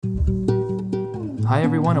Hi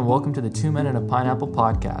everyone and welcome to the Two Men and a Pineapple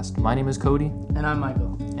podcast. My name is Cody. And I'm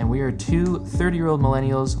Michael. And we are two 30-year-old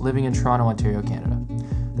millennials living in Toronto, Ontario, Canada.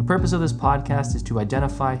 The purpose of this podcast is to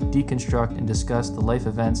identify, deconstruct, and discuss the life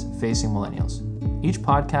events facing millennials. Each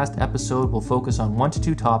podcast episode will focus on 1 to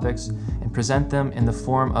 2 topics and present them in the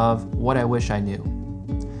form of what I wish I knew.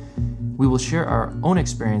 We will share our own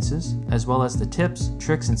experiences, as well as the tips,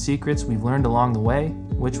 tricks, and secrets we've learned along the way,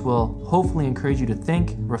 which will hopefully encourage you to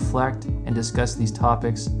think, reflect, and discuss these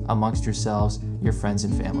topics amongst yourselves, your friends,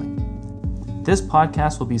 and family. This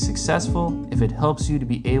podcast will be successful if it helps you to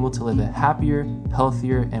be able to live a happier,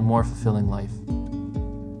 healthier, and more fulfilling life.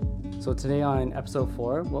 So today on episode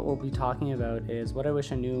 4, what we'll be talking about is what I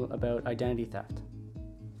wish I knew about identity theft.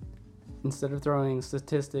 Instead of throwing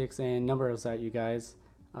statistics and numbers at you guys,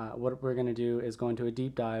 what we're going to do is go into a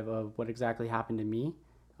deep dive of what exactly happened to me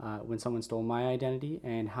when someone stole my identity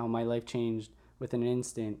and how my life changed within an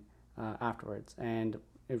instant afterwards. And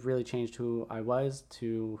it really changed who I was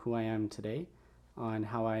to who I am today on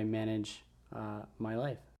how I manage my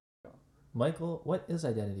life. Michael, what is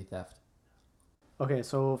identity theft? Okay,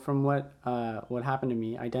 so from what happened to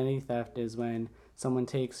me, identity theft is when someone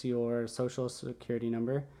takes your social security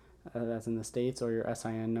number, that's in the States, or your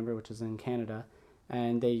SIN number, which is in Canada,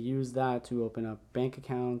 and they use that to open up bank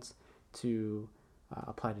accounts, to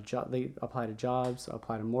apply to jobs,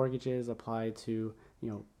 apply to mortgages, apply to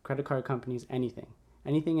credit card companies, anything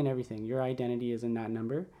and everything. Your identity is in that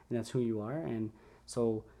number, and that's who you are. And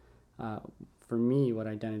so, for me, what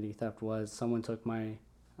identity theft was, someone took my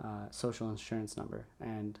social insurance number,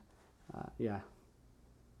 and yeah.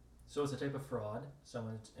 So it's a type of fraud.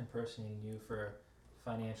 Someone's impersonating you for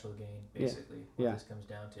financial gain, basically. Yeah. This comes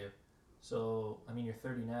down to. So, I mean, you're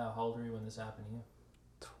 30 now. How old were you when this happened to you?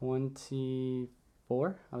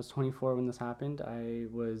 24. I was 24 when this happened.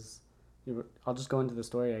 I'll just go into the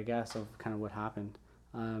story, I guess, of kind of what happened.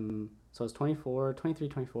 So I was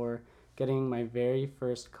 24, getting my very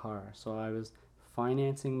first car. So I was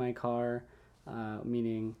financing my car,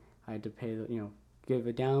 meaning I had to pay, give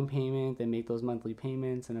a down payment, then make those monthly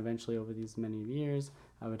payments, and eventually over these many years,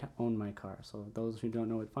 I would own my car. So those who don't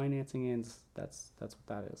know what financing is, that's what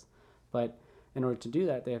that is. But in order to do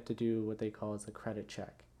that, they have to do what they call as a credit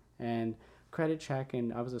check. And credit check,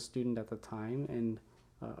 and I was a student at the time, and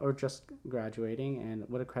or just graduating, and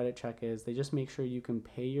what a credit check is, they just make sure you can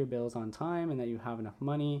pay your bills on time and that you have enough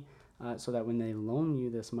money so that when they loan you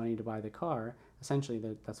this money to buy the car, essentially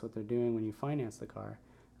that's what they're doing when you finance the car.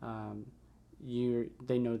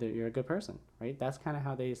 They know that you're a good person, right? That's kind of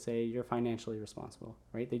how they say you're financially responsible,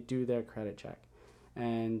 right? They do their credit check.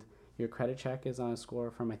 And your credit check is on a score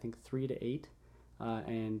from, I think, 3 to 8,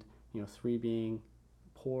 and 3 being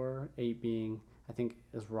poor, 8 being, I think,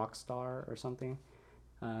 is rock star or something.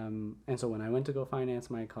 And so when I went to go finance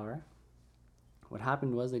my car, what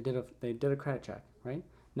happened was they did a credit check, right?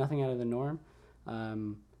 Nothing out of the norm.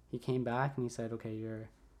 He came back and he said, "Okay,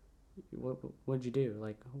 what'd you do?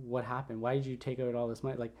 Like, what happened? Why did you take out all this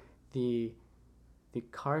money?" Like, the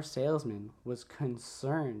car salesman was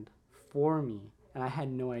concerned for me, and I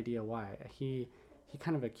had no idea why. He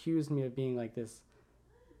kind of accused me of being like this,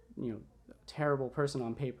 terrible person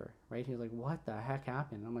on paper, right? He was like, "What the heck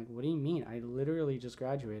happened?" I'm like, "What do you mean? I literally just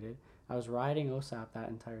graduated. I was riding OSAP that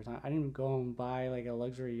entire time. I didn't go and buy like a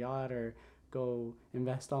luxury yacht or go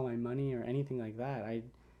invest all my money or anything like that. I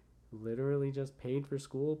literally just paid for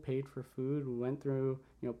school, paid for food, went through,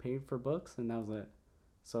 paid for books, and that was it."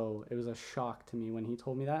 So it was a shock to me when he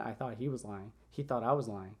told me that. I thought he was lying. He thought I was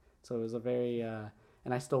lying. So it was a very,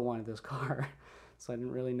 and I still wanted this car. So I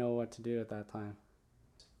didn't really know what to do at that time.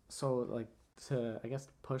 So to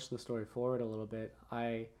push the story forward a little bit,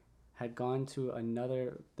 I had gone to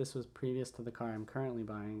this was previous to the car I'm currently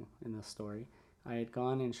buying in this story. I had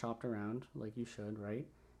gone and shopped around like you should, right?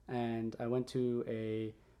 And I went to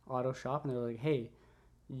a auto shop and they were like, "Hey,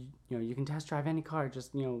 you can test drive any car,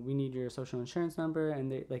 just, we need your social insurance number."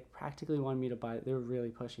 And they practically wanted me to buy it. They were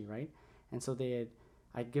really pushy, right? And so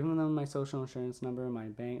I'd given them my social insurance number, my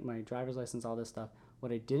bank, my driver's license, all this stuff.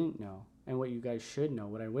 What I didn't know, and what you guys should know,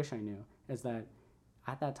 what I wish I knew, is that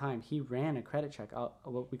at that time, he ran a credit check,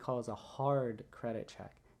 what we call as a hard credit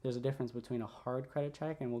check. There's a difference between a hard credit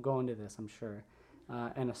check, and we'll go into this, I'm sure,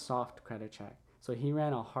 and a soft credit check. So he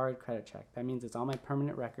ran a hard credit check. That means it's on my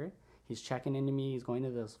permanent record. He's checking into me. He's going to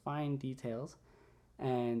those fine details,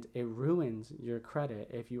 and it ruins your credit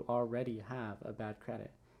if you already have a bad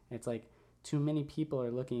credit. It's like too many people are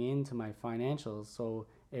looking into my financials, so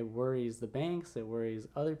it worries the banks, it worries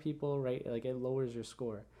other people, right? Like, it lowers your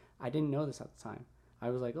score. I didn't know this at the time. I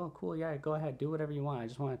was like, "Oh, cool, yeah, go ahead, do whatever you want. I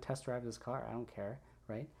just want to test drive this car. I don't care,"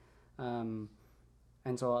 right?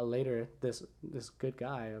 And so later, this good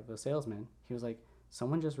guy of a salesman, he was like,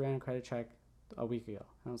 someone just ran a credit check a week ago.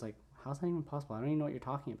 And I was like, how's that even possible? I don't even know what you're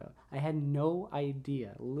talking about. I had no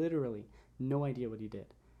idea, literally no idea what he did.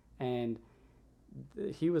 And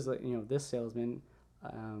he was like, this salesman,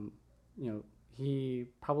 he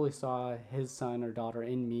probably saw his son or daughter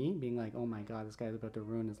in me being like, oh my God, this guy's about to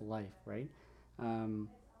ruin his life, right? And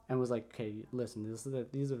was like, okay, listen,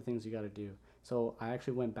 these are the things you got to do. So I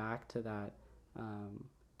actually went back to that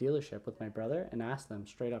dealership with my brother and asked them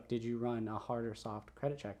straight up, did you run a hard or soft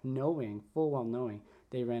credit check? Full well knowing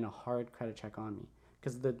they ran a hard credit check on me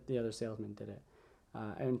because the other salesman did it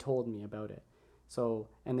and told me about it. So,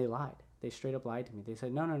 and they lied. They straight up lied to me. They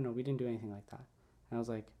said, no, we didn't do anything like that. And I was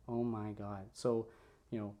like, oh my God. So,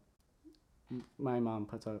 my mom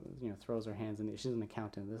throws her hands in it. She's an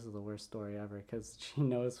accountant. This is the worst story ever because she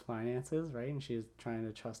knows finances, right? And she's trying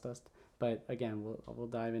to trust us. But again, we'll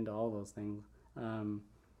dive into all those things.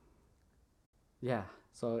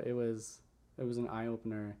 So it was an eye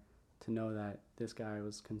opener to know that this guy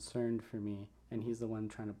was concerned for me, and he's the one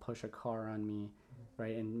trying to push a car on me,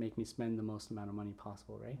 right, and make me spend the most amount of money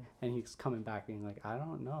possible, right? And he's coming back being like, I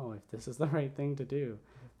don't know if this is the right thing to do.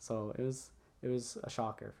 So it was a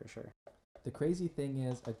shocker for sure. The crazy thing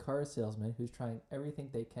is, a car salesman who's trying everything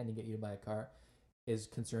they can to get you to buy a car is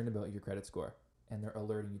concerned about your credit score, and they're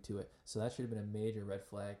alerting you to it. So that should have been a major red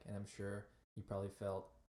flag, and I'm sure you probably felt,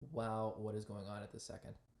 wow, what is going on at this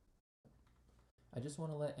second? I just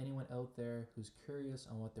want to let anyone out there who's curious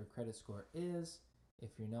on what their credit score is, if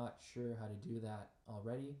you're not sure how to do that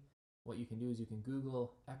already, what you can do is you can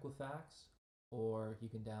Google Equifax, or you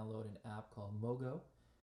can download an app called Mogo,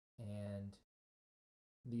 and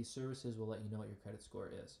these services will let you know what your credit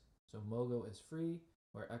score is. So Mogo is free,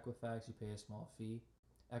 where Equifax you pay a small fee.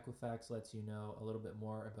 Equifax lets you know a little bit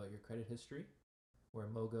more about your credit history, where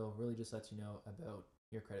Mogo really just lets you know about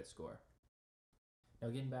your credit score. Now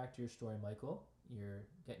getting back to your story, Michael, you're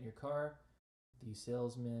getting your car, the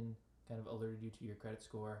salesman kind of alerted you to your credit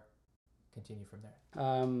score. Continue from there.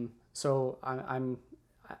 So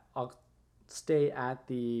I'll stay at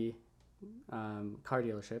the car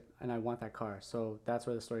dealership, and I want that car. So that's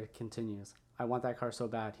where the story continues. I want that car so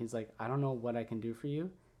bad. He's like, I don't know what I can do for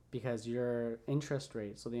you because your interest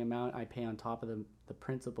rate, so the amount I pay on top of the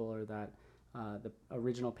principal or that the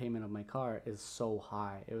original payment of my car is so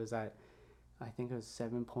high. It was at, I think it was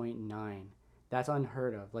 7.9. That's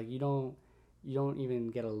unheard of. Like you don't even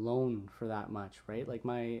get a loan for that much, right? Like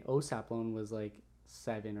my OSAP loan was like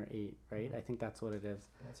 7 or 8, right? Mm-hmm. I think that's what it is.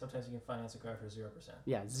 And sometimes you can finance a car for 0%.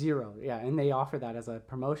 Yeah, 0. Yeah, and they offer that as a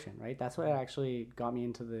promotion, right? That's what actually got me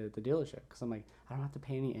into the dealership because I'm like, I don't have to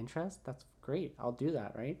pay any interest. That's great. I'll do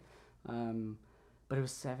that, right? But it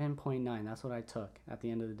was 7.9. That's what I took at the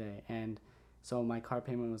end of the day. And so my car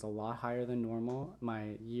payment was a lot higher than normal.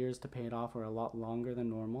 My years to pay it off were a lot longer than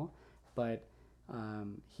normal. But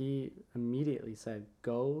he immediately said,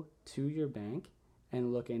 go to your bank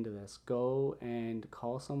and look into this. Go and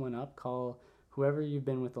call someone up. Call whoever you've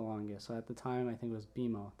been with the longest. So at the time, I think it was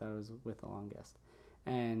BMO that I was with the longest.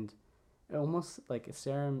 And almost like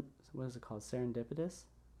what is it called?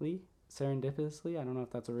 Serendipitously? I don't know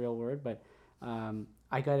if that's a real word, but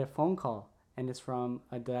I got a phone call, and it's from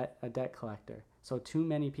a debt collector. So too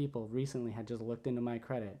many people recently had just looked into my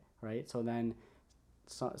credit, right? So then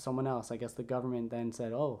someone else, I guess the government then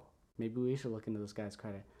said, oh, maybe we should look into this guy's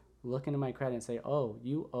credit. Look into my credit and say, oh,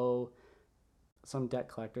 you owe, some debt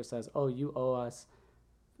collector says, oh, you owe us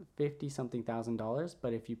 $50-something thousand,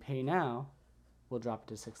 but if you pay now, we'll drop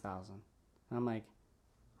it to $6,000. And I'm like,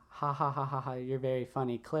 ha ha ha ha ha, you're very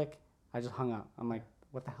funny. Click. I just hung up. I'm like,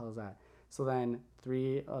 what the hell is that? So then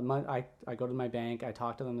I go to my bank, I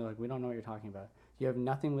talk to them, they're like, we don't know what you're talking about. You have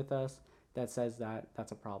nothing with us that says that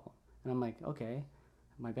that's a problem. And I'm like, okay,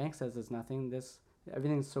 my bank says there's nothing,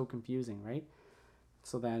 everything's so confusing, right?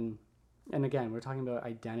 So then, and again, we're talking about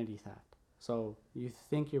identity theft. So you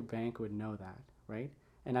think your bank would know that, right?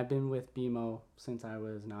 And I've been with BMO since I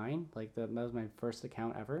was 9, like that was my first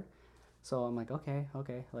account ever. So I'm like, okay,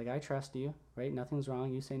 like I trust you, right? Nothing's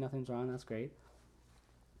wrong. You say nothing's wrong. That's great.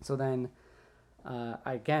 So then,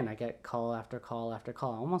 I get call after call after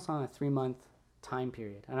call, almost on a 3-month time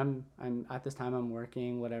period. And I'm at this time I'm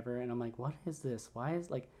working, whatever. And I'm like, what is this? Why is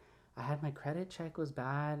I had my credit check was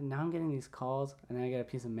bad. And now I'm getting these calls, and then I get a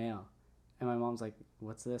piece of mail. And my mom's like,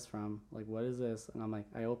 what's this from? Like, what is this? And I'm like,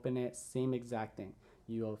 I open it, same exact thing.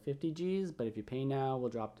 You owe 50 G's, but if you pay now, we'll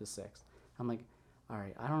drop to 6. I'm like, all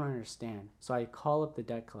right, I don't understand. So I call up the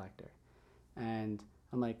debt collector, and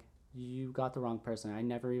I'm like, you got the wrong person. I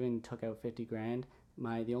never even took out 50 grand.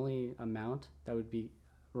 The only amount that would be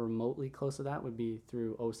remotely close to that would be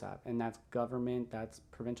through OSAP, and that's government, that's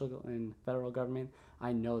provincial and federal government.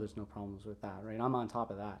 I know there's no problems with that, right? I'm on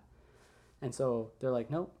top of that. And so they're like,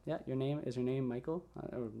 nope, yeah, your name Michael?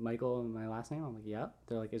 Or Michael and my last name? I'm like, yeah.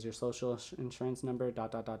 They're like, is your social insurance number, ...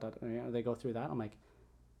 They go through that. I'm like,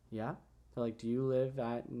 yeah. They're like, do you live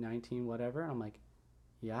at 19 whatever? I'm like,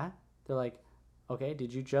 yeah. They're like, okay,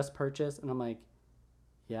 did you just purchase? And I'm like,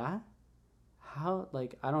 yeah. How?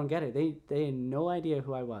 Like, I don't get it. They had no idea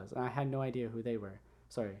who I was, and I had no idea who they were.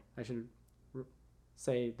 Sorry, I should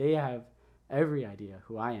say they have every idea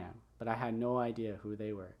who I am, but I had no idea who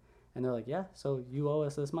they were. And they're like, yeah, so you owe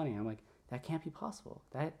us this money. I'm like, that can't be possible.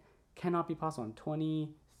 That cannot be possible. I'm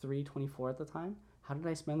 23, 24 at the time. How did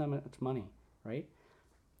I spend that much money, right?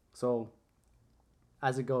 So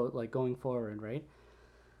as it going forward, right,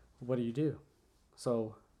 what do you do?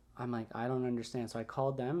 So I'm like, I don't understand. So I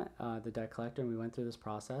called them, the debt collector, and we went through this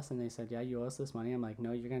process, and they said, yeah, you owe us this money. I'm like,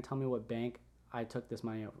 no, you're going to tell me what bank I took this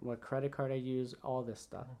money out, what credit card I used, all this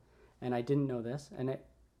stuff. And I didn't know this, and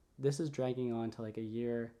this is dragging on to like a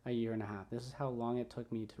year and a half. This is how long it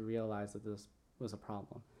took me to realize that this was a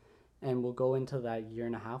problem. And we'll go into that year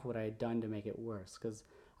and a half, what I had done to make it worse, because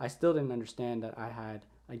I still didn't understand that I had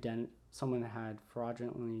someone had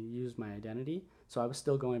fraudulently used my identity. So I was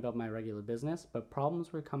still going about my regular business, but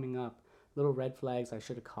problems were coming up, little red flags I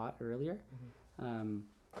should have caught earlier. And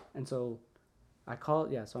so I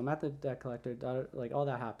called, so I'm at the debt collector, like all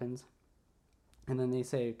that happens. And then they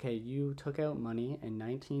say, okay, you took out money in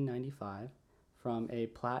 1995 from a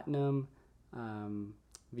platinum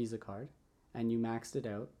Visa card, and you maxed it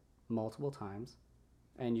out multiple times,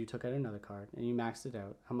 and you took out another card, and you maxed it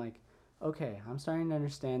out. I'm like, okay, I'm starting to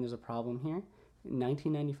understand there's a problem here. In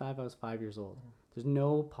 1995, I was 5 years old. There's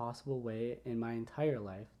no possible way in my entire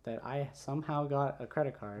life that I somehow got a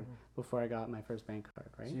credit card before I got my first bank card,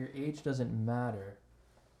 right? So your age doesn't matter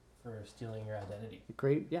for stealing your identity.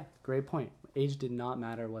 Great point. Age did not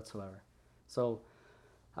matter whatsoever. So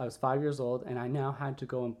I was 5 years old, and I now had to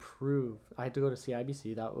go and prove. I had to go to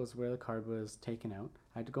CIBC. That was where the card was taken out.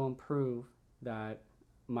 I had to go and prove that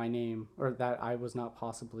my name, or that I was not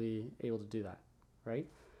possibly able to do that, right?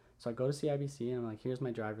 So I go to CIBC, and I'm like, here's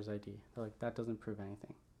my driver's ID. They're like, that doesn't prove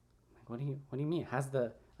anything. I'm like, what do you mean? It has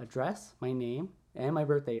the address, my name, and my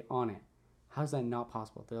birthday on it. How is that not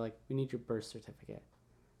possible? They're like, we need your birth certificate.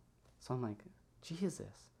 So I'm like,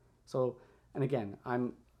 Jesus. So, and again,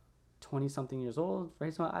 I'm 20-something years old,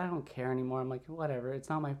 right? So I don't care anymore. I'm like, whatever. It's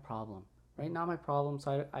not my problem, right? Not my problem.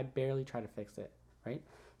 So I barely try to fix it, right?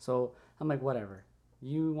 So I'm like, whatever.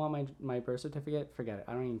 You want my birth certificate? Forget it.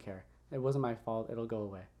 I don't even care. It wasn't my fault. It'll go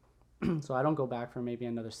away. So I don't go back for maybe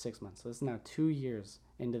another 6 months. So this is now 2 years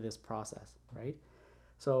into this process, right?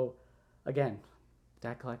 So again,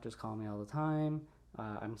 debt collectors call me all the time.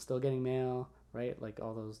 I'm still getting mail, right? Like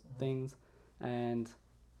all those things. And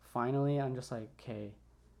finally, I'm just like, okay,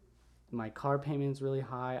 my car payment's really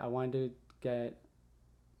high. I wanted to get,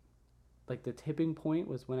 like the tipping point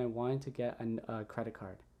was when I wanted to get a credit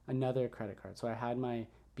card, another credit card. So I had my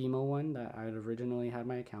BMO one that I had originally had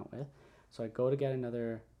my account with. So I go to get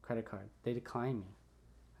another credit card. They decline me.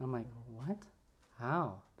 And I'm like, what?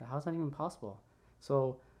 How's that even possible?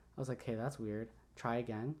 So I was like, okay, that's weird. Try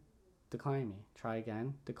again, decline me. Try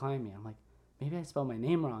again, decline me. I'm like, maybe I spelled my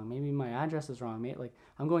name wrong. Maybe my address is wrong. Like,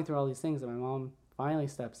 I'm going through all these things, and my mom finally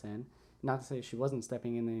steps in. Not to say she wasn't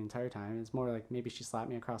stepping in the entire time. It's more like maybe she slapped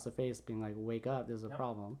me across the face, being like, wake up, there's a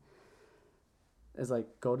problem. It's like,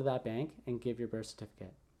 go to that bank and give your birth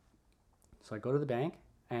certificate. So I go to the bank,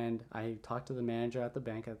 and I talk to the manager at the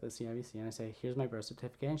bank at the CIBC, and I say, here's my birth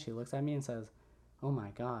certificate. And she looks at me and says, oh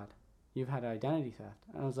my God, you've had identity theft.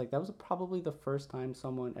 And I was like, that was probably the first time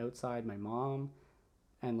someone outside my mom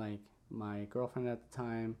and like my girlfriend at the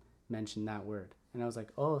time mentioned that word. And I was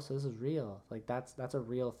like, oh, so this is real. Like that's a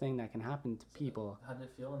real thing that can happen to people. How did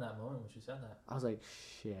it feel in that moment when she said that? I was like,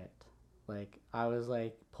 shit. Like I was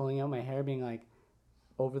like pulling out my hair, being like,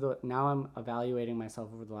 now I'm evaluating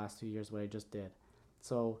myself over the last 2 years, what I just did.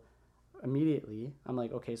 So immediately I'm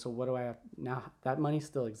like, okay, so what do I have now? That money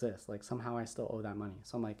still exists. Like somehow I still owe that money.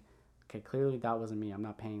 So I'm like, okay, clearly that wasn't me. I'm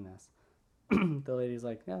not paying this. The lady's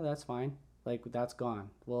like, yeah, that's fine. Like that's gone.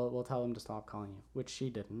 We'll tell them to stop calling you, which she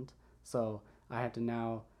didn't. So I had to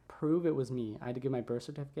now prove it was me. I had to give my birth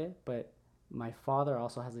certificate, but my father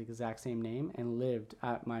also has the exact same name and lived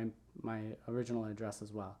at my original address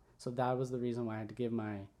as well. So that was the reason why I had to give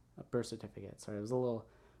my birth certificate. So it was a little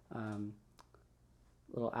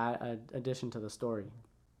addition to the story.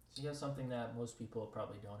 So you have something that most people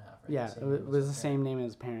probably don't have, right? Yeah, it was the same name as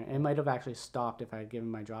his parent. It might have actually stopped if I had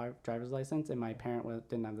given my driver's license and my parent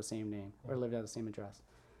didn't have the same name or lived at the same address.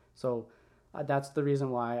 So That's the reason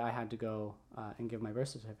why I had to go and give my birth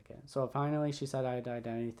certificate. So finally, she said I had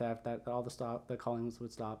identity theft, that all the callings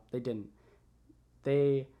would stop. They didn't.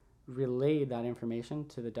 They relayed that information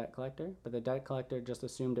to the debt collector, but the debt collector just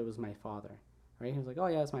assumed it was my father, right? He was like, oh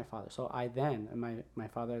yeah, it's my father. So I then, and my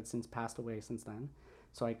father had since passed away since then.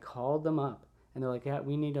 So I called them up and they're like, yeah,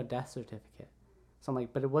 we need a death certificate. So I'm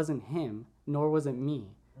like, but it wasn't him, nor was it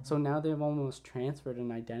me. Mm-hmm. So now they've almost transferred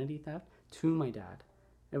an identity theft to my dad.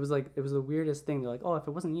 It was the weirdest thing. They're like, oh, if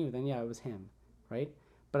it wasn't you, then yeah, it was him, right?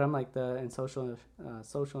 But I'm like, social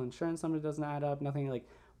insurance number doesn't add up, nothing. Like,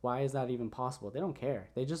 why is that even possible? They don't care.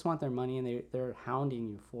 They just want their money and they're hounding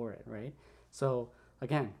you for it, right? So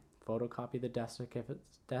again, photocopy the death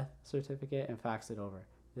certificate and fax it over.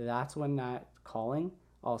 That's when that calling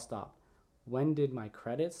all stopped. When did my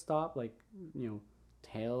credit stop? Like,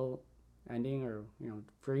 tail ending or,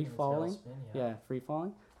 free falling? Yeah, free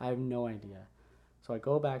falling. I have no idea. So I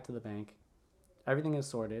go back to the bank. Everything is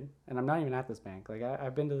sorted. And I'm not even at this bank. Like,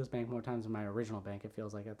 I've been to this bank more times than my original bank, it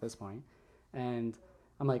feels like at this point. And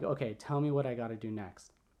I'm like, okay, tell me what I got to do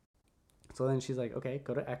next. So then she's like, okay,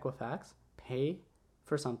 go to Equifax, pay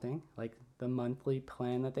for something, like the monthly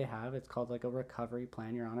plan that they have. It's called like a recovery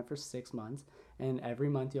plan. You're on it for 6 months. And every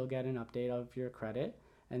month you'll get an update of your credit.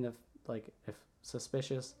 And if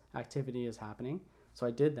suspicious activity is happening. So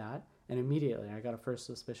I did that. And immediately I got a first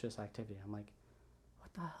suspicious activity. I'm like,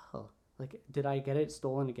 what the hell? Like, did I get it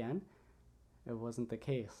stolen again? It wasn't the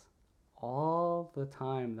case. All the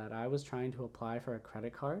time that I was trying to apply for a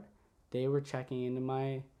credit card, they were checking into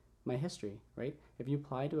my history, right? If you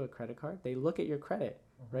apply to a credit card, they look at your credit,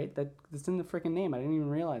 right? That's in the freaking name. I didn't even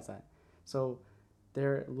realize that. So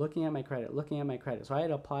they're looking at my credit. So I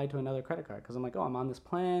had applied to another credit card because I'm like, oh, I'm on this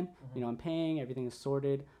plan. I'm paying. Everything is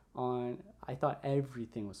sorted on. I thought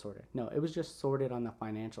everything was sorted. No, it was just sorted on the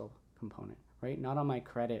financial component, right? Not on my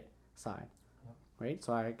credit side. Right?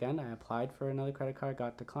 So I applied for another credit card,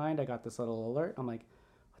 got declined. I got this little alert. I'm like,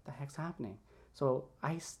 what the heck's happening? So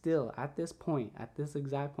I still, at this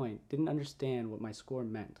exact point, didn't understand what my score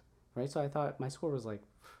meant, right? So I thought my score was like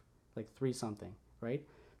 3 something, right?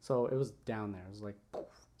 So it was down there. It was like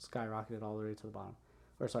skyrocketed all the way to the bottom.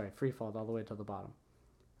 Free falled all the way to the bottom.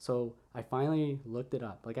 So I finally looked it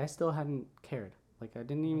up. Like, I still hadn't cared. Like, I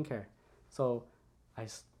didn't even care. So I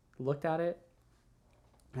looked at it.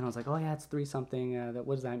 And I was like, oh yeah, it's 3 something.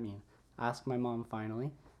 What does that mean? Asked my mom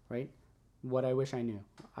finally, right? What I wish I knew.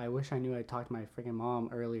 I wish I knew I talked to my freaking mom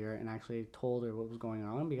earlier and actually told her what was going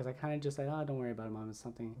on, because I kind of just said, oh, don't worry about it, Mom. It's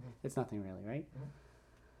something. It's nothing really, right?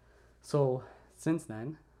 So since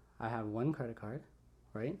then, I have 1 credit card,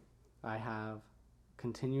 right? I have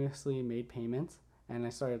continuously made payments, and I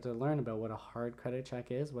started to learn about what a hard credit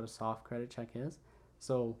check is, what a soft credit check is.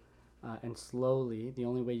 So, and slowly, the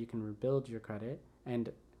only way you can rebuild your credit.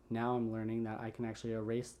 And now I'm learning that I can actually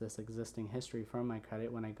erase this existing history from my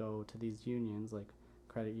credit when I go to these unions, like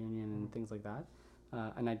credit union and things like that.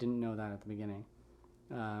 And I didn't know that at the beginning.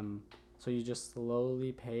 So you just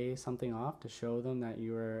slowly pay something off to show them that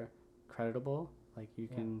you are creditable. Like, you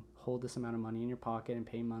can hold this amount of money in your pocket and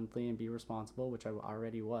pay monthly and be responsible, which I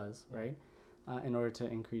already was, right? In order to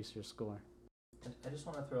increase your score. I just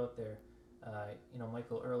want to throw out there,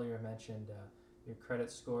 Michael earlier mentioned your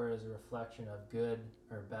credit score is a reflection of good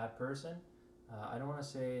or bad person. I don't want to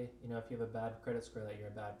say, if you have a bad credit score that you're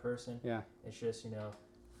a bad person. Yeah. It's just,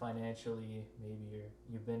 financially, maybe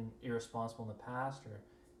you've been irresponsible in the past, or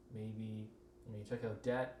maybe, you took out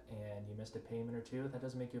debt and you missed a payment or two. That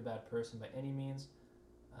doesn't make you a bad person by any means.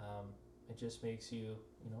 It just makes you,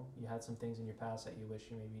 you had some things in your past that you wish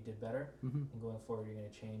you maybe did better. And going forward, you're going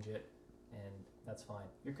to change it, and that's fine.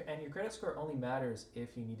 Your credit score only matters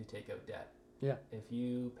if you need to take out debt. Yeah. If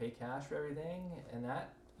you pay cash for everything and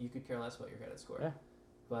that, you could care less about your credit score. Yeah.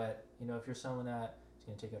 But, if you're someone that is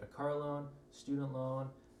going to take out a car loan, student loan,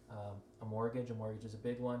 a mortgage is a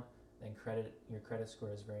big one, then your credit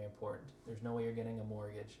score is very important. There's no way you're getting a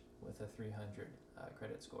mortgage with a 300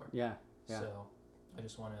 credit score. Yeah. So I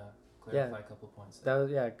just want to clarify a couple of points there.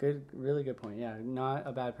 That was, really good point. Yeah, not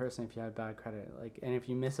a bad person if you have bad credit. Like, and if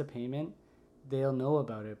you miss a payment, they'll know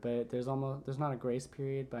about it, but there's not a grace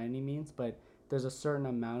period by any means, but there's a certain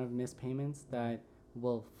amount of missed payments that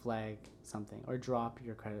will flag something or drop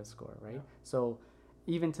your credit score, right? Yeah. So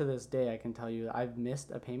even to this day, I can tell you I've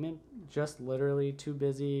missed a payment, just literally too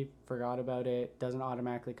busy, forgot about it, doesn't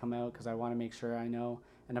automatically come out because I want to make sure I know,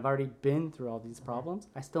 and I've already been through all these problems.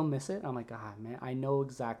 I still miss it. I'm like, man, I know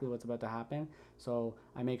exactly what's about to happen, so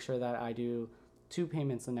I make sure that I do 2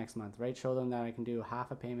 payments the next month, right? Show them that I can do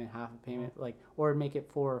half a payment, like, or make it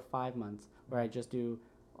 4 or 5 months where I just do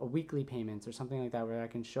a weekly payments or something like that, where I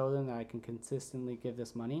can show them that I can consistently give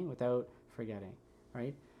this money without forgetting,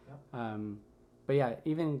 right? Yep. But yeah,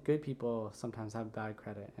 even good people sometimes have bad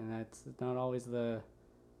credit, and that's not always the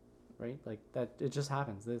right. Like that, it just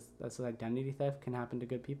happens. That's identity theft can happen to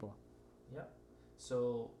good people. Yep.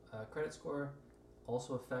 So credit score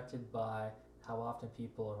also affected by how often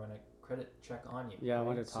people run a credit check on you. Yeah, right? I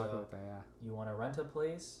want to talk about that. Yeah. You want to rent a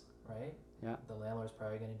place, right? Yeah. The landlord's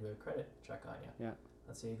probably going to do a credit check on you. Yeah.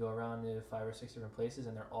 Let's say you go around to 5 or 6 different places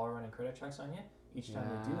and they're all running credit checks on you. Each time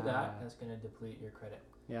they do that, that's going to deplete your credit.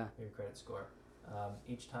 Yeah. Your credit score.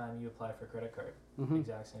 Each time you apply for a credit card, Mm-hmm.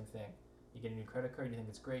 exact same thing. You get a new credit card, you think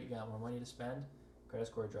it's great, you got more money to spend, credit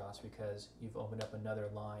score drops because you've opened up another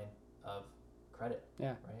line of credit. Yeah.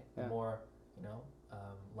 Right. Yeah. The more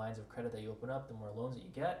lines of credit that you open up, the more loans that you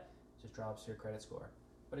get, just drops your credit score.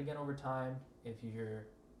 But again, over time, if you're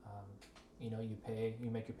you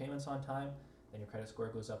make your payments on time, then your credit score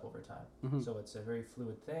goes up over time. Mm-hmm. So it's a very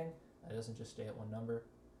fluid thing. It doesn't just stay at one number.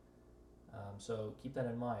 So keep that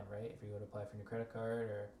in mind, right? If you go to apply for a new credit card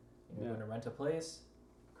or you're going to rent a place,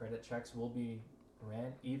 credit checks will be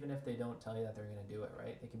ran, even if they don't tell you that they're going to do it,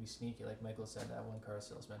 right? They can be sneaky, like Michael said, that one car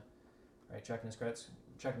salesman, right? Checking his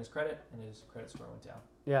credit, and his credit score went down.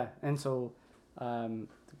 Yeah, and so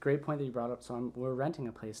great point that you brought up. So we're renting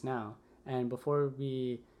a place now, and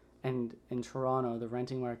and in Toronto, the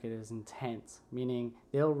renting market is intense, meaning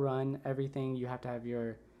they'll run everything.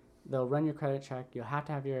 They'll run your credit check. You'll have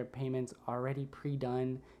to have your payments already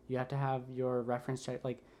pre-done. You have to have your reference check.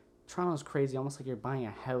 Like, Toronto's crazy, almost like you're buying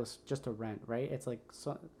a house just to rent, right? It's like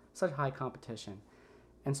such high competition.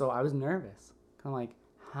 And so I was nervous. Kind of like,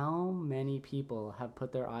 how many people have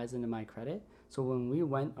put their eyes into my credit? So when we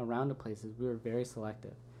went around to places, we were very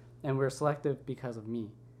selective. And we were selective because of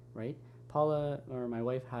me, right? Paula, or my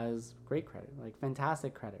wife, has great credit, like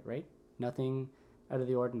fantastic credit, right? Nothing out of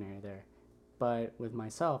the ordinary there. But with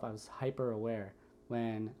myself, I was hyper aware.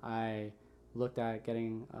 When I looked at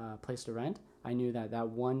getting a place to rent, I knew that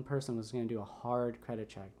one person was going to do a hard credit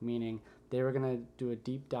check, meaning they were going to do a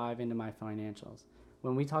deep dive into my financials.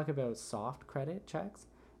 When we talk about soft credit checks,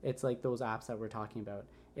 it's like those apps that we're talking about.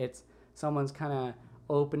 It's someone's kind of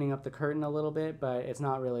opening up the curtain a little bit, but it's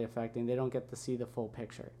not really affecting. They don't get to see the full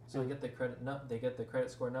picture. So they get the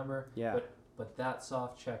credit score number. Yeah. But that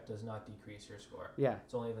soft check does not decrease your score. Yeah.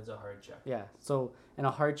 It's only if it's a hard check. Yeah. So, and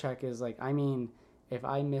a hard check is like, if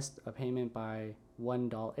I missed a payment by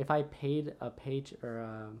 $1, if I paid a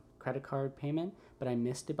credit card payment, but I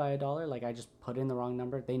missed it by $1, like I just put in the wrong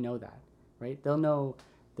number, they know that, right? They'll know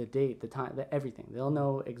the date, the time, everything. They'll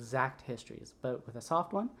know exact histories. But with a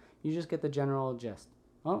soft one, you just get the general gist.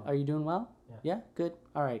 Oh, are you doing well? Yeah, good.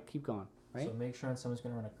 All right, keep going. Right? So make sure when someone's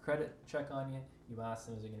going to run a credit check on you, you ask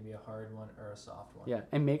them, is it going to be a hard one or a soft one? Yeah,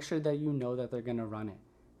 and make sure that you know that they're going to run it,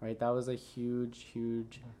 right? That was a huge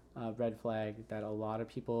red flag that a lot of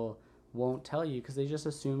people won't tell you because they just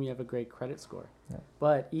assume you have a great credit score. Yeah.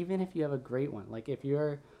 But even if you have a great one, like if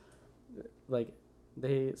you're, like,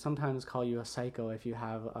 they sometimes call you a psycho if you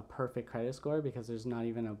have a perfect credit score because there's not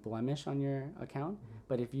even a blemish on your account. Mm-hmm.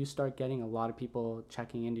 But if you start getting a lot of people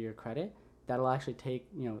checking into your credit, that'll actually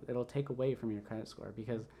it'll take away from your credit score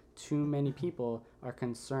because too many people are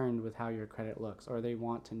concerned with how your credit looks or they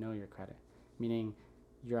want to know your credit, meaning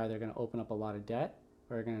you're either going to open up a lot of debt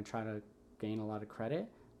or you're going to try to gain a lot of credit,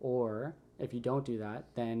 or if you don't do that,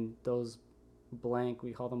 then those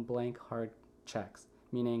we call them blank hard checks,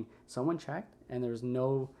 meaning someone checked and there's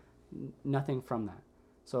nothing from that.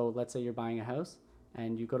 So let's say you're buying a house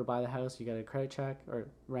and you go to buy the house, you get a credit check, or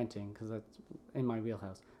renting, because that's in my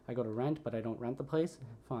wheelhouse. I go to rent, but I don't rent the place.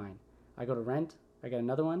 Mm-hmm. Fine. I go to rent, I get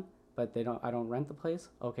another one, but I don't rent the place.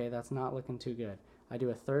 Okay, that's not looking too good. I do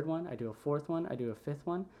a third one, I do a fourth one, I do a fifth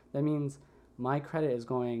one. That means my credit is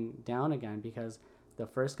going down again because the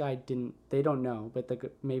first guy they don't know, but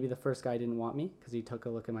maybe the first guy didn't want me because he took a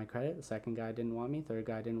look at my credit. The second guy didn't want me. Third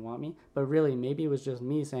guy didn't want me. But really, maybe it was just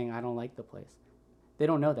me saying I don't like the place. They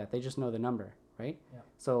don't know that. They just know the number, right? Yeah.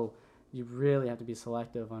 So you really have to be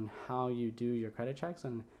selective on how you do your credit checks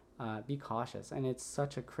and be cautious. And it's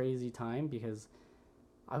such a crazy time because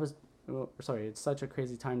it's such a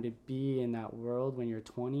crazy time to be in that world when you're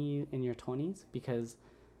in your 20s because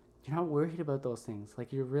you're not worried about those things.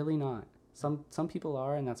 Like, you're really not. Some people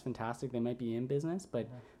are, and that's fantastic. They might be in business, but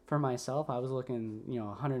for myself, I was looking,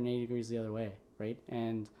 180 degrees the other way, right?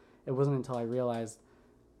 And it wasn't until I realized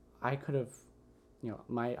I could have,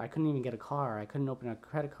 I couldn't even get a car. I couldn't open a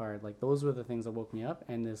credit card. Like, those were the things that woke me up,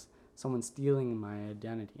 and someone stealing my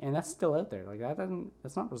identity, and that's still out there. Like,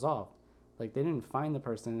 that's not resolved. Like, they didn't find the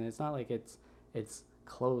person, and it's not like it's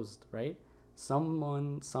closed, right?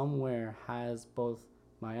 Someone somewhere has both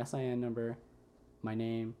my SIN number, my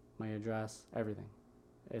name, my address, everything.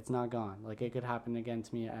 It's not gone. Like, it could happen again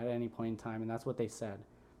to me at any point in time, and that's what they said.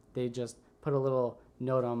 They just put a little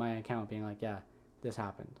note on my account being like, yeah, this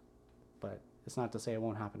happened, but it's not to say it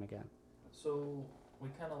won't happen again. So we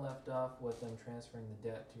kind of left off with them transferring the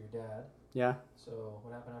debt to your dad. Yeah. So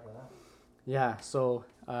what happened after that? Yeah. So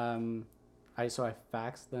I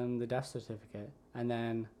faxed them the death certificate, and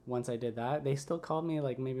then once I did that, they still called me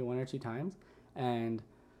like maybe 1 or 2 times, and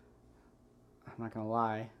I'm not gonna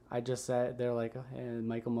lie, I just said, they're like, oh, hey,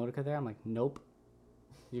 Michael Modica there. I'm like, nope,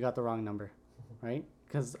 you got the wrong number, right?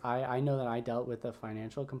 Because I know that I dealt with the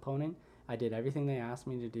financial component. I did everything they asked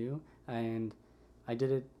me to do, and I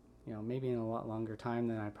did it, maybe in a lot longer time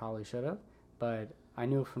than I probably should have, but I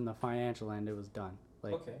knew from the financial end it was done.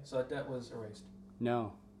 Like, okay, so that debt was erased.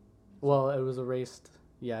 no. Well, it was erased,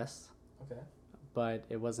 yes, Okay. but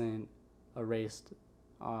it wasn't erased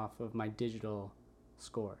off of my digital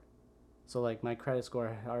score. So, like, my credit score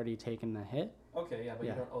had already taken the hit. Okay, yeah, but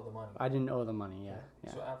Yeah. you don't owe the money. I didn't owe the money, yeah.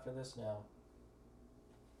 So after this now,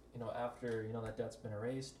 after, that debt's been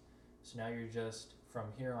erased, so now you're just,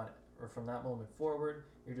 from here on, or from that moment forward,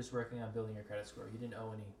 you're just working on building your credit score. You didn't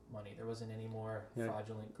owe any money. There wasn't any more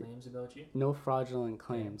fraudulent claims about you. No fraudulent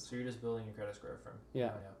claims. Yeah, so you're just building your credit score from Yeah.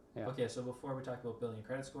 here on out. Yeah. Okay, so before we talk about building your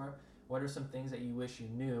credit score, what are some things that you wish you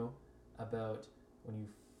knew about when you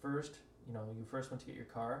first went to get your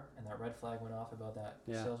car and that red flag went off about that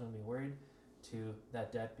salesman being worried, to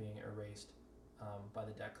that debt being erased by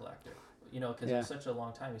the debt collector? Because it was such a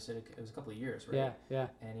long time. You said it was a couple of years, right? Yeah.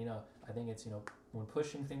 And I think it's when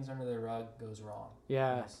pushing things under the rug goes wrong.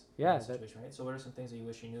 Yeah. In that situation, right? So what are some things that you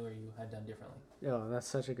wish you knew or you had done differently? Oh, that's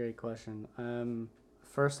such a great question.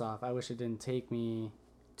 First off, I wish it didn't take me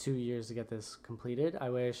 2 years to get this completed. I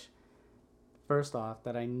wish, first off,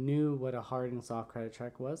 that I knew what a hard and soft credit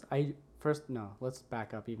check was. Let's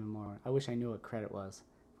back up even more. I wish I knew what credit was,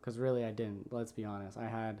 because really I didn't. Let's be honest. I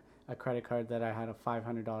had a credit card that I had a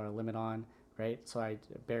 $500 limit on, right? So I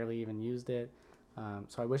barely even used it.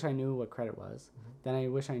 So I wish I knew what credit was. Mm-hmm. Then I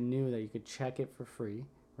wish I knew that you could check it for free,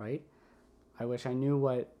 right? I wish I knew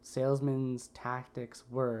what salesmen's tactics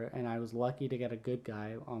were, and I was lucky to get a good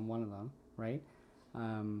guy on one of them, right?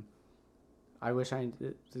 I wish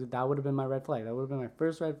that would have been my red flag. That would have been my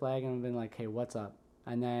first red flag, and I would have been like, hey, what's up?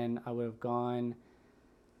 And then I would have gone,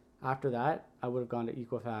 after that, I would have gone to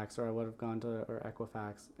Equifax, or I would have gone to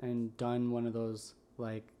Equifax and done one of those,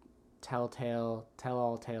 like, tell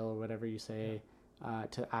all tale, or whatever you say,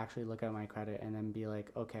 to actually look at my credit and then be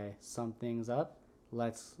like, okay, something's up.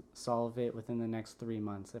 Let's solve it within the next 3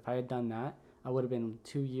 months. If I had done that, I would have been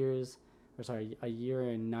a year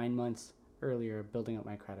and 9 months earlier building up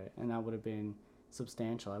my credit, and that would have been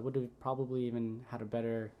substantial. I would have probably even had a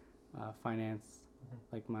better finance,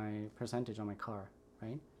 like my percentage on my car,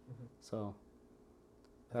 right? Mm-hmm. So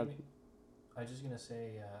I was just gonna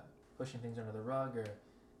say, pushing things under the rug, or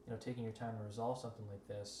taking your time to resolve something like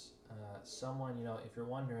this. Someone, if you're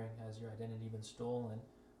wondering, has your identity been stolen,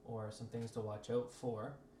 or some things to watch out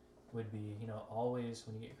for, would be, always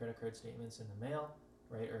when you get your credit card statements in the mail,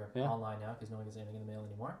 right, or online now, because no one gets anything in the mail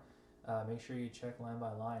anymore. Make sure you check line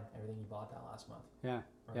by line everything you bought that last month. Yeah.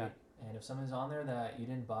 Right? Yeah. And if something's on there that you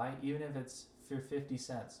didn't buy, even if it's for 50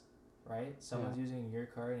 cents, right? Someone's using your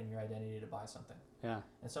card and your identity to buy something. Yeah.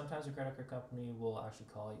 And sometimes the credit card company will actually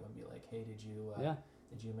call you and be like, hey, did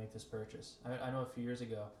you make this purchase? I know a few years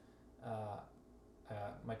ago,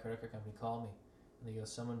 my credit card company called me and they go,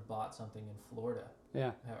 someone bought something in Florida.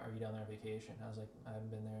 Yeah. Are you down there on vacation? I was like, I haven't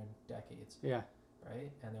been there in decades. Yeah.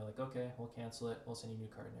 Right? And they're like, okay, we'll cancel it. We'll send you a new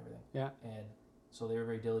card and everything. Yeah. And so they were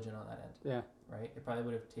very diligent on that end. Yeah. Right? It probably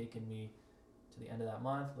would have taken me to the end of that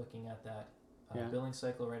month looking at that billing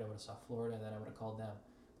cycle, right? I would have saw Florida, and then I would have called them.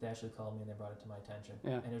 They actually called me and they brought it to my attention.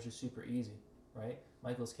 Yeah. And it was just super easy, right?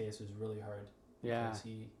 Michael's case was really hard. Yeah. Because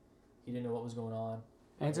he didn't know what was going on.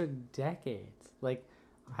 And it took decades. Like,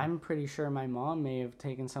 I'm pretty sure my mom may have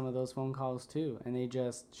taken some of those phone calls too, and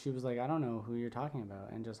she was like, I don't know who you're talking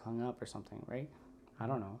about, and just hung up or something, right? I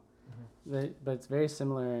don't know. Mm-hmm. But it's very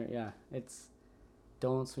similar. Yeah,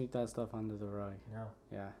 don't sweep that stuff under the rug. No.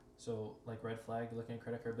 Yeah. So, like, red flag, you're looking at a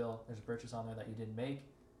credit card bill, there's a purchase on there that you didn't make,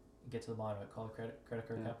 you get to the bottom of it, call the credit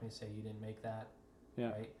card company, say you didn't make that,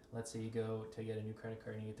 right? Let's say you go to get a new credit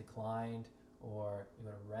card and you get declined, or you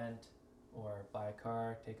go to rent, or buy a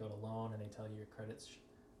car, take out a loan, and they tell you your credit's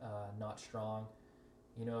not strong.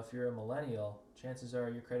 If you're a millennial, chances are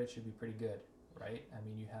your credit should be pretty good, right? I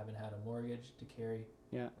mean, you haven't had a mortgage to carry,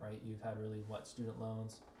 right? You've had student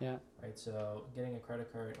loans, right? So getting a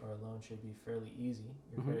credit card or a loan should be fairly easy.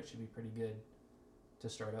 Your credit should be pretty good to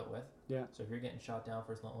start out with. Yeah. So if you're getting shot down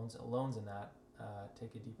for loans in that,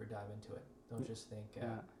 take a deeper dive into it. Don't just think,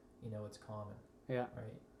 it's common. Yeah.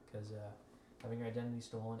 Right? Because having your identity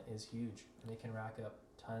stolen is huge. And they can rack up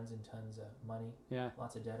tons and tons of money, Yeah.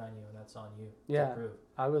 lots of debt on you, and that's on you Yeah. to prove.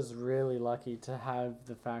 I was really lucky to have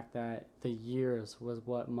the fact that the years was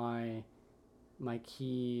what my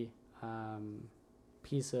key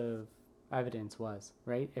piece of evidence was,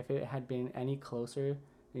 right? If it had been any closer,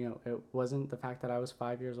 it wasn't the fact that I was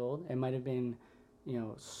 5 years old. It might have been,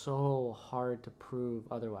 so hard to prove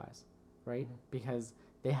otherwise, right? Mm-hmm. Because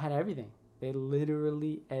they had everything. They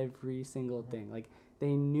literally every single Mm-hmm. thing. Like,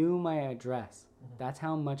 they knew my address. Mm-hmm. That's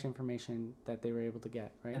how much information that they were able to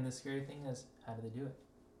get, right? And the scary thing is, how do they do it?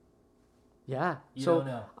 Yeah. You So don't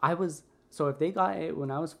know. so if they got it when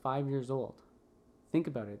I was 5 years old, think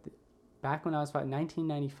about it. Back when I was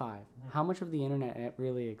 1995, how much of the internet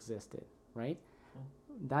really existed, right?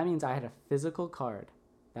 That means I had a physical card.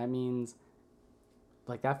 That means,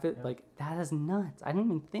 like, that is nuts. I didn't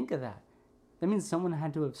even think of that. That means someone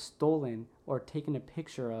had to have stolen or taken a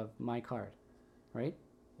picture of my card, right?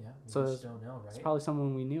 Yeah, you So just don't know, right? It's probably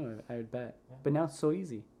someone we knew, I would bet. Yeah. But now it's so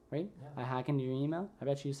easy, right? Yeah. I hack into your email. I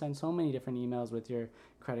bet you send so many different emails with your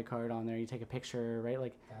credit card on there. You take a picture, right?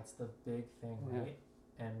 Like, That's the big thing, Yeah. right?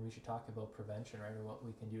 And we should talk about prevention, right? Or what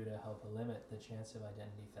we can do to help limit the chance of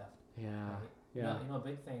identity theft. yeah, Right? yeah. You know, a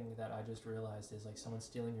big thing that I just realized is like someone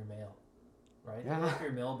stealing your mail, right? Yeah. Like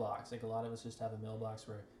your mailbox. Like a lot of us just have a mailbox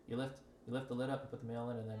where you lift the lid up, you put the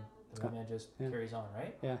mail in, and then the mailman just Yeah. carries on,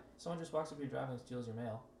 right? Yeah. Someone just walks up your driveway and steals your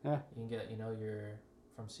mail. Yeah. You can get, your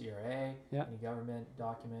from CRA, Yeah. any government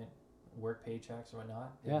document, work paychecks or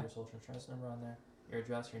whatnot. They Yeah. have your social insurance number on there, your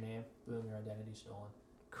address, your name, boom, your identity stolen.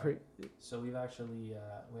 Cra- So we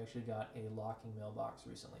actually got a locking mailbox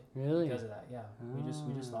recently Really? because of that. Yeah, we just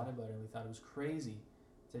Ah. thought about it and we thought it was crazy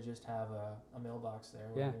to just have a mailbox there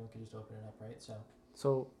where Yeah. anyone could just open it up, right?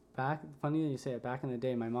 So funny that you say it. Back in the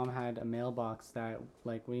day, my mom had a mailbox that,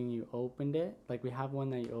 like, when you opened it, like, we have one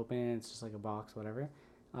that you open and it's just like a box, whatever.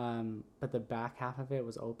 But the back half of it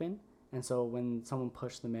was open, and so when someone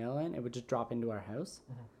pushed the mail in, it would just drop into our house.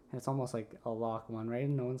 Mhm. And it's almost like a lock one, right?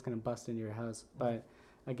 No one's gonna bust into your house. But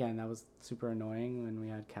again, that was super annoying when we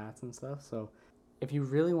had cats and stuff. So if you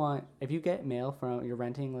get mail you're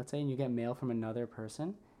renting, let's say, and you get mail from another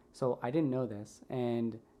person. So I didn't know this,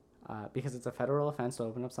 and because it's a federal offense to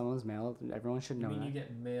open up someone's mail, everyone should you know mean that. you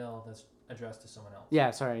get mail that's addressed to someone else?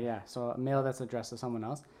 Yeah, sorry, yeah. So a mail that's addressed to someone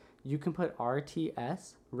else, you can put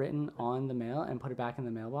RTS written on the mail and put it back in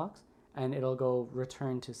the mailbox, and it'll go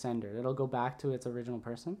return to sender. It'll go back to its original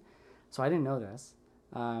person. So I didn't know this.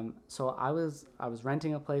 So I was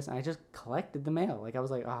renting a place, and I just collected the mail. Like, I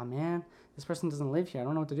was like, oh man, this person doesn't live here. I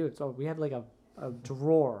don't know what to do. So we had like a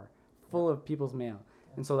drawer full of people's mail.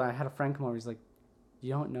 And so I had a friend come over. He's like,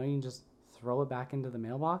 you don't know you can just throw it back into the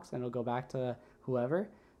mailbox and it'll go back to whoever?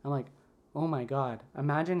 I'm like, oh my God.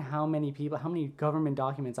 Imagine how many government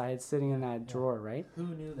documents I had sitting in that drawer, right? Who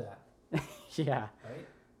knew that? Yeah. Right?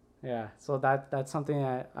 Yeah. So that's something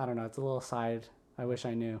that, I don't know, it's a little side I wish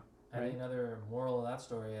I knew. I Right. think another moral of that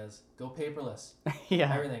story is go paperless.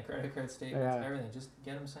 Yeah. Everything, credit card statements, Yeah. everything. Just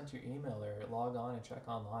get them sent to your email or log on and check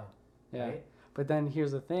online. Yeah. Right? But then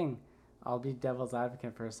here's the thing. I'll be devil's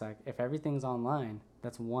advocate for a sec. If everything's online,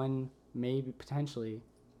 that's one, maybe potentially,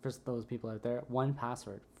 for those people out there, one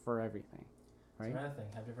password for everything. Right? That's another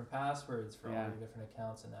thing. Have different passwords for all Yeah. your different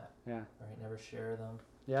accounts and that. Yeah. Right? Never share them.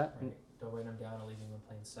 Yeah. Right? Don't write them down and leave them in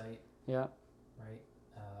plain sight. Yeah. Right?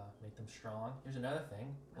 Make them strong. Here's another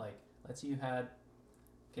thing. Like, let's say you had,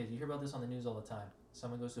 okay, you hear about this on the news all the time.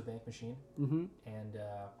 Someone goes to a bank machine, Mm-hmm. and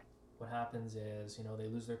what happens is, they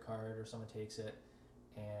lose their card or someone takes it,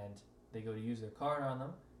 and they go to use their card on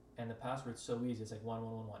them, and the password's so easy. It's like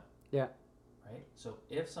 1111. Yeah. Right? So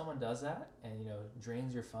if someone does that and,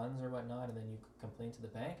 drains your funds or whatnot, and then you complain to the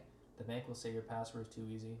bank will say your password is too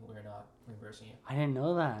easy. We're not reimbursing you. I didn't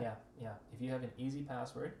know that. Yeah. If you have an easy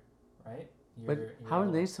password, right? But how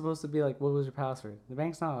are they supposed to be like, what was your password? The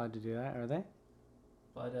bank's not allowed to do that, are they?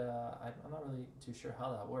 But I'm not really too sure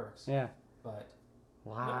how that works. Yeah. But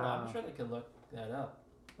Wow. I'm sure they could look that up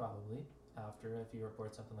probably after if you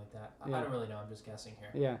report something like that. Yeah. I don't really know. I'm just guessing here.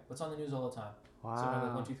 Yeah. What's on the news all the time? Wow. So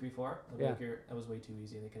like 1, 2, 3, 4. Yeah. Like that was way too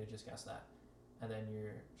easy. They could have just guessed that, and then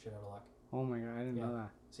you're shit out of luck. Oh my God, I didn't Yeah. know that.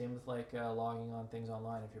 Same with like logging on things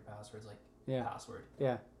online. If your password's like Yeah. password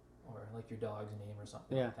Yeah. or like your dog's name or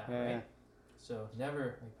something Yeah. like that, Yeah. right? Yeah. So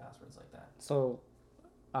never make passwords like that. So,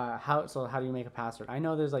 how do you make a password? I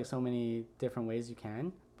know there's like so many different ways you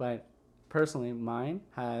can, but personally, mine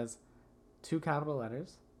has 2 capital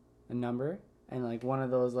letters, a number, and like one of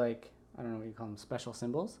those, like, I don't know what you call them, special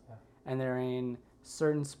symbols, Yeah. and they're in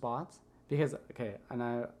certain spots because, okay, and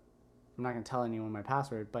I'm not gonna tell anyone my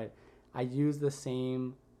password, but I use the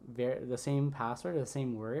same the same password or the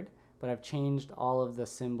same word, but I've changed all of the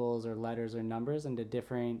symbols or letters or numbers into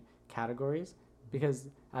different categories, because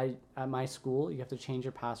at my school you have to change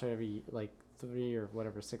your password every like 3 or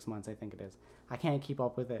whatever 6 months, I think it is. I can't keep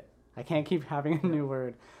up with it. I can't keep having a new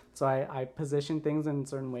word. So I position things in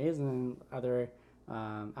certain ways, and then other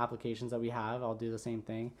applications that we have, I'll do the same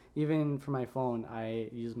thing. Even for my phone, I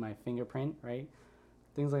use my fingerprint, right?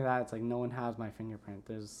 Things like that. It's like no one has my fingerprint.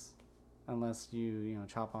 Unless you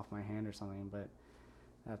chop off my hand or something, but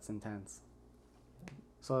that's intense.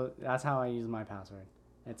 So that's how I use my password.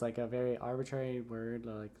 It's like a very arbitrary word,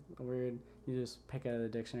 like a word you just pick out of the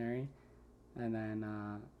dictionary, and then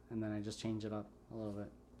I just change it up a little bit.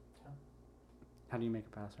 Yeah. How do you make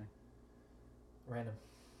a password? Random.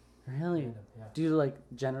 Really? Random, yeah. Do you like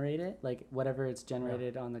generate it, like whatever it's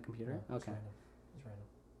generated on the computer? Yeah, okay. It's random.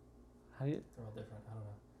 How do you? They're all different. I don't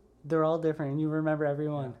know. They're all different. You remember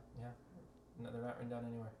everyone. Yeah. No, they're not written down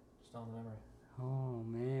anywhere. Just all in the memory. Oh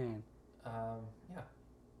man. Yeah.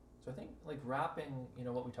 So I think like wrapping,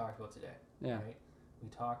 what we talked about today. Yeah. Right. We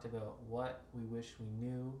talked about what we wish we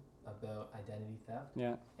knew about identity theft.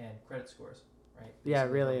 Yeah. And credit scores. Right. Yeah, it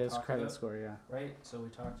Basically really what we is talked credit about, score. Yeah. Right. So we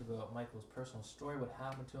talked about Michael's personal story, what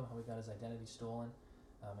happened to him, how he got his identity stolen,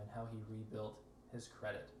 and how he rebuilt his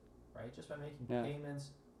credit. Right. Just by making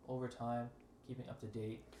payments over time, keeping up to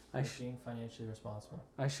date, being financially responsible.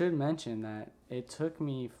 I should mention that it took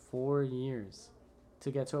me 4 years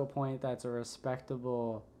to get to a point that's a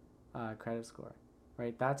respectable credit score,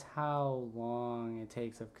 right? That's how long it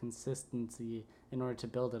takes of consistency in order to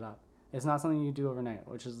build it up. It's not something you do overnight,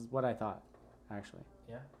 which is what I thought, actually.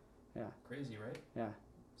 Yeah. Yeah. Crazy, right? Yeah.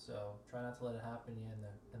 So try not to let it happen to you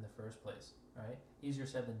in the first place, right? Easier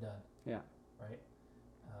said than done. Yeah. Right?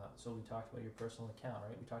 So we talked about your personal account,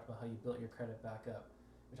 right? We talked about how you built your credit back up.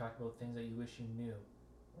 We talked about things that you wish you knew,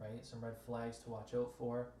 right? Some red flags to watch out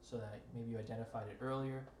for so that maybe you identified it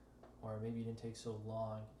earlier, or maybe you didn't take so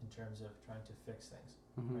long in terms of trying to fix things,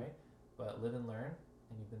 right? But live and learn,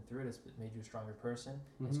 and you've been through it. It's made you a stronger person.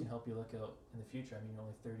 It's going to help you look out in the future. I mean, you're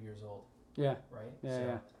only 30 years old. Yeah. Right? Yeah,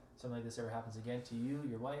 so something like this ever happens again to you,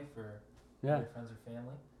 your wife, or your friends or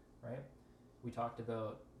family, right? We talked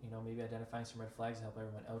about, maybe identifying some red flags to help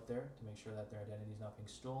everyone out there to make sure that their identity is not being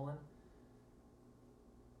stolen.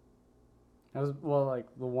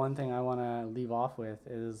 The one thing I want to leave off with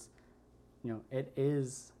is, it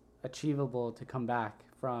is achievable to come back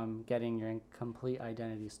from getting your complete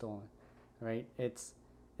identity stolen, right? It's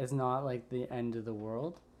not like the end of the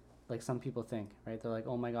world, like some people think, right? They're like,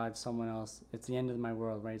 oh my God, someone else, it's the end of my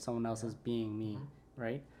world, right? Someone else is being me,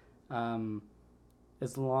 right?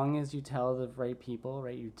 As long as you tell the right people,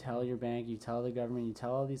 right? You tell your bank, you tell the government, you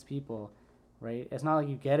tell all these people, right? It's not like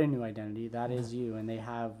you get a new identity. That is you, and they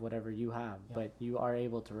have whatever you have, but you are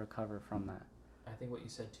able to recover from that. I think what you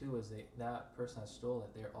said too is that person that stole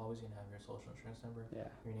it, they're always going to have your social insurance number,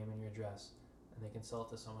 your name and your address, and they can sell it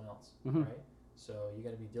to someone else, right? So you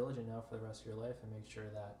got to be diligent now for the rest of your life and make sure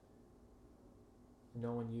that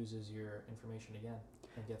no one uses your information again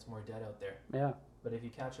and gets more debt out there. Yeah. But if you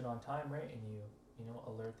catch it on time, right, and you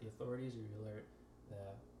alert the authorities, or you alert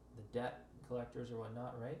the debt collectors or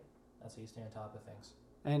whatnot, right? That's how you stay on top of things.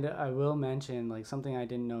 And I will mention, like, something I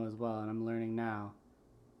didn't know as well, and I'm learning now.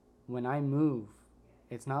 When I move,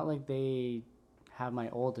 it's not like they have my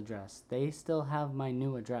old address. They still have my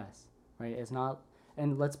new address, right? It's not,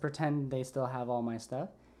 and let's pretend they still have all my stuff.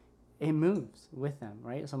 It moves with them,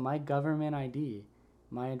 right? So my government ID,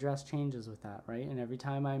 my address changes with that, right? And every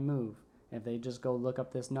time I move, if they just go look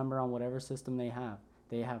up this number on whatever system they have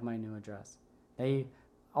my new address. They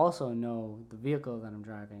also know the vehicle that I'm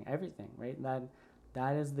driving, everything, right?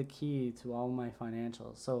 That is the key to all my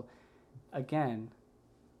financials. So again,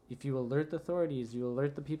 if you alert the authorities, you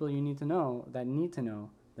alert the people you need to know, then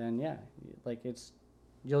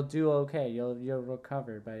you'll do okay. You'll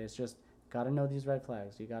recover, but it's just got to know these red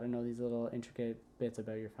flags. You got to know these little intricate bits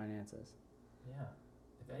about your finances. Yeah.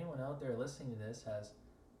 If anyone out there listening to this has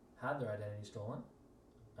had their identity stolen,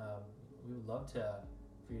 we would love for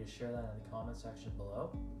you to share that in the comment section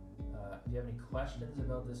below. If you have any questions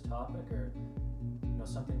about this topic, or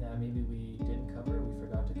something that maybe we didn't cover, we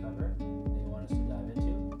forgot to cover, that you want us to dive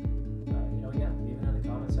into, again, leave it in the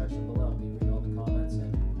comment section below. We read all the comments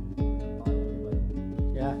and reply to everybody.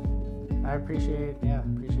 Yeah, I appreciate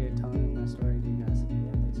telling my story to you guys.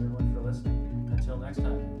 Yeah, thanks everyone for listening. Until next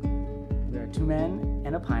time. We are two men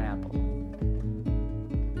and a pineapple.